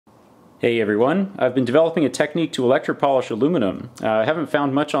Hey everyone, I've been developing a technique to electropolish aluminum. I haven't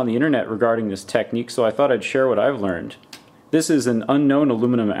found much on the internet regarding this technique, so I thought I'd share what I've learned. This is an unknown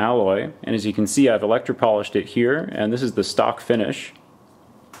aluminum alloy, and as you can see I've electropolished it here, and this is the stock finish.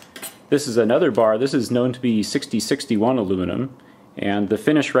 This is another bar. This is known to be 6061 aluminum, and the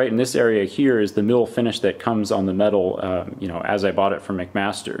finish right in this area here is the mill finish that comes on the metal as I bought it from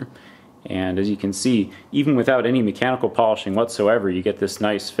McMaster. And as you can see, even without any mechanical polishing whatsoever, you get this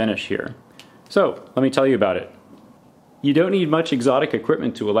nice finish here. So, let me tell you about it. You don't need much exotic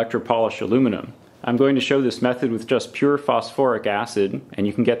equipment to electropolish aluminum. I'm going to show this method with just pure phosphoric acid, and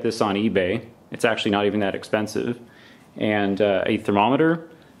you can get this on eBay. It's actually not even that expensive. And a thermometer,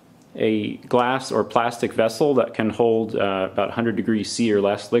 a glass or plastic vessel that can hold about 100 degrees C or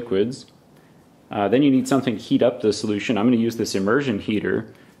less liquids. Then you need something to heat up the solution. I'm going to use this immersion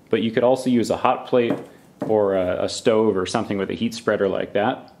heater. But you could also use a hot plate or a stove or something with a heat spreader like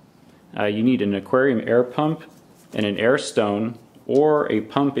that. You need an aquarium air pump and an air stone or a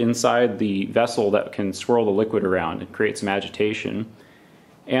pump inside the vessel that can swirl the liquid around and create some agitation,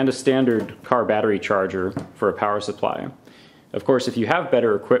 and a standard car battery charger for a power supply. Of course, if you have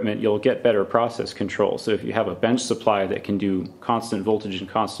better equipment, you'll get better process control. So if you have a bench supply that can do constant voltage and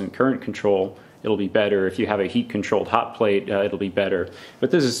constant current control, it'll be better. If you have a heat-controlled hot plate, it'll be better.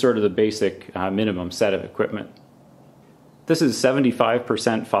 But this is sort of the basic minimum set of equipment. This is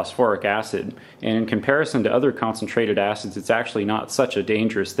 75% phosphoric acid, and in comparison to other concentrated acids, it's actually not such a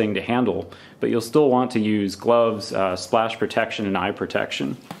dangerous thing to handle, but you'll still want to use gloves, splash protection, and eye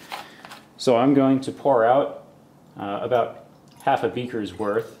protection. So I'm going to pour out about half a beaker's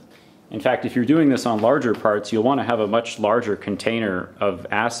worth. In fact, if you're doing this on larger parts, you'll want to have a much larger container of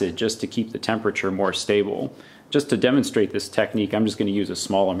acid just to keep the temperature more stable. Just to demonstrate this technique, I'm just going to use a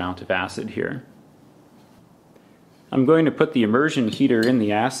small amount of acid here. I'm going to put the immersion heater in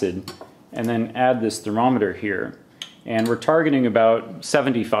the acid and then add this thermometer here. And we're targeting about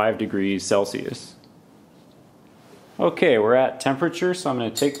 75 degrees Celsius. Okay, we're at temperature, so I'm going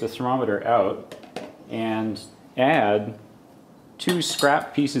to take the thermometer out and add 2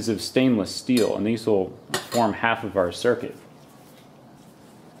 scrap pieces of stainless steel, and these will form half of our circuit.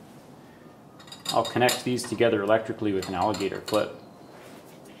 I'll connect these together electrically with an alligator clip.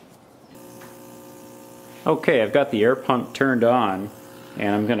 Okay, I've got the air pump turned on,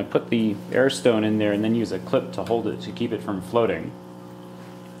 and I'm going to put the air stone in there and then use a clip to hold it to keep it from floating.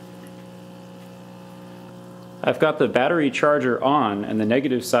 I've got the battery charger on and the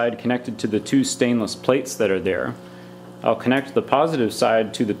negative side connected to the 2 stainless plates that are there. I'll connect the positive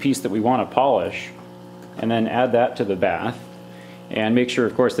side to the piece that we want to polish and then add that to the bath and make sure,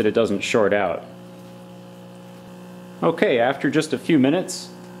 of course, that it doesn't short out. Okay, after just a few minutes,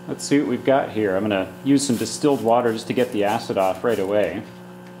 let's see what we've got here. I'm going to use some distilled water just to get the acid off right away.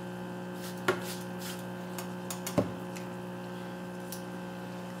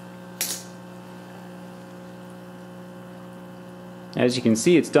 As you can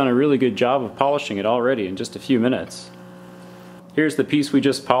see, it's done a really good job of polishing it already in just a few minutes. Here's the piece we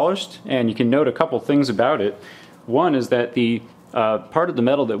just polished, and you can note a couple things about it. One is that the part of the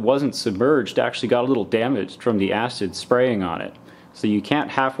metal that wasn't submerged actually got a little damaged from the acid spraying on it. So you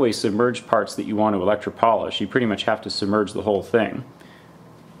can't halfway submerge parts that you want to electropolish. You pretty much have to submerge the whole thing.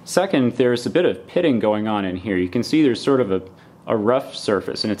 Second, there's a bit of pitting going on in here. You can see there's sort of a rough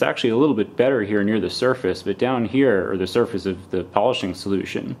surface, and it's actually a little bit better here near the surface, but down here, or the surface of the polishing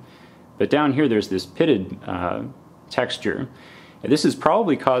solution, but down here there's this pitted texture. This is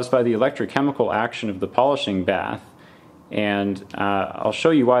probably caused by the electrochemical action of the polishing bath, and I'll show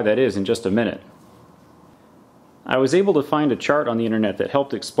you why that is in just a minute. I was able to find a chart on the internet that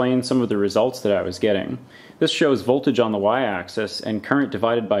helped explain some of the results that I was getting. This shows voltage on the y-axis and current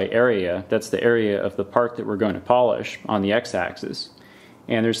divided by area. That's the area of the part that we're going to polish on the x-axis.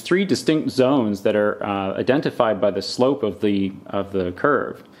 And there's 3 distinct zones that are identified by the slope of the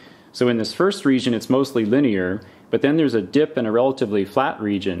curve. So in this first region it's mostly linear, but then there's a dip in a relatively flat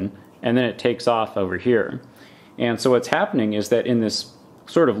region, and then it takes off over here. And so what's happening is that in this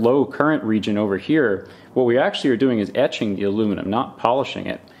sort of low current region over here, what we actually are doing is etching the aluminum, not polishing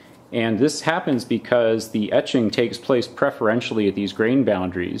it. And this happens because the etching takes place preferentially at these grain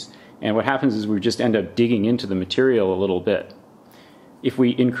boundaries, and what happens is we just end up digging into the material a little bit. If we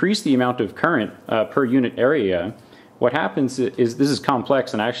increase the amount of current per unit area, what happens is, this is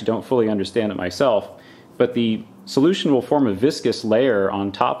complex and I actually don't fully understand it myself, but the solution will form a viscous layer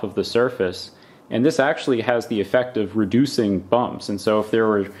on top of the surface, and this actually has the effect of reducing bumps. And so if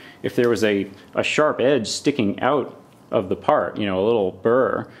there was a sharp edge sticking out of the part, a little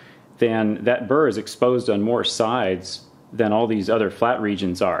burr, then that burr is exposed on more sides than all these other flat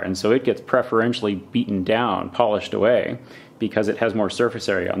regions are, and so it gets preferentially beaten down, polished away, because it has more surface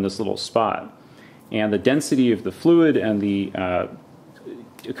area on this little spot. And the density of the fluid and the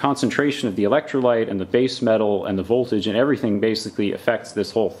concentration of the electrolyte and the base metal and the voltage and everything basically affects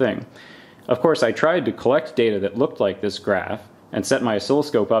this whole thing. Of course, I tried to collect data that looked like this graph and set my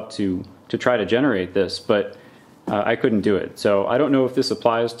oscilloscope up to try to generate this, but I couldn't do it. So I don't know if this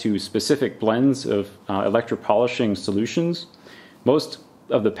applies to specific blends of electropolishing solutions. Most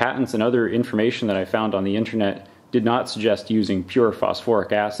of the patents and other information that I found on the internet did not suggest using pure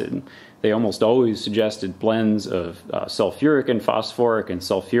phosphoric acid. They almost always suggested blends of sulfuric and phosphoric and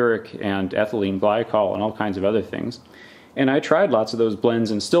sulfuric and ethylene glycol and all kinds of other things. And I tried lots of those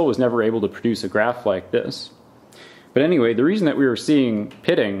blends and still was never able to produce a graph like this. But anyway, the reason that we were seeing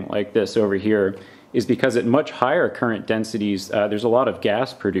pitting like this over here is because at much higher current densities, there's a lot of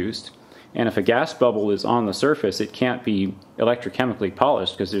gas produced. And if a gas bubble is on the surface, it can't be electrochemically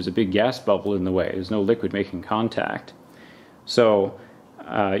polished because there's a big gas bubble in the way. There's no liquid making contact. So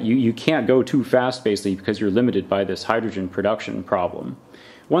you can't go too fast, basically, because you're limited by this hydrogen production problem.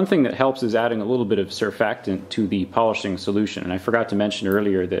 One thing that helps is adding a little bit of surfactant to the polishing solution. And I forgot to mention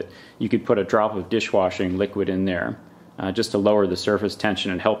earlier that you could put a drop of dishwashing liquid in there just to lower the surface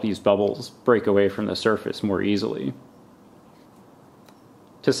tension and help these bubbles break away from the surface more easily.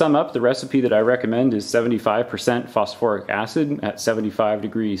 To sum up, the recipe that I recommend is 75% phosphoric acid at 75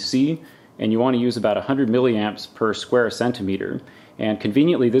 degrees C, and you want to use about 100 milliamps per square centimeter. And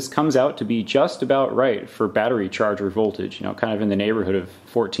conveniently, this comes out to be just about right for battery charger voltage, kind of in the neighborhood of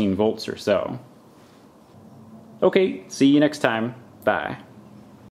 14 volts or so. Okay, see you next time. Bye.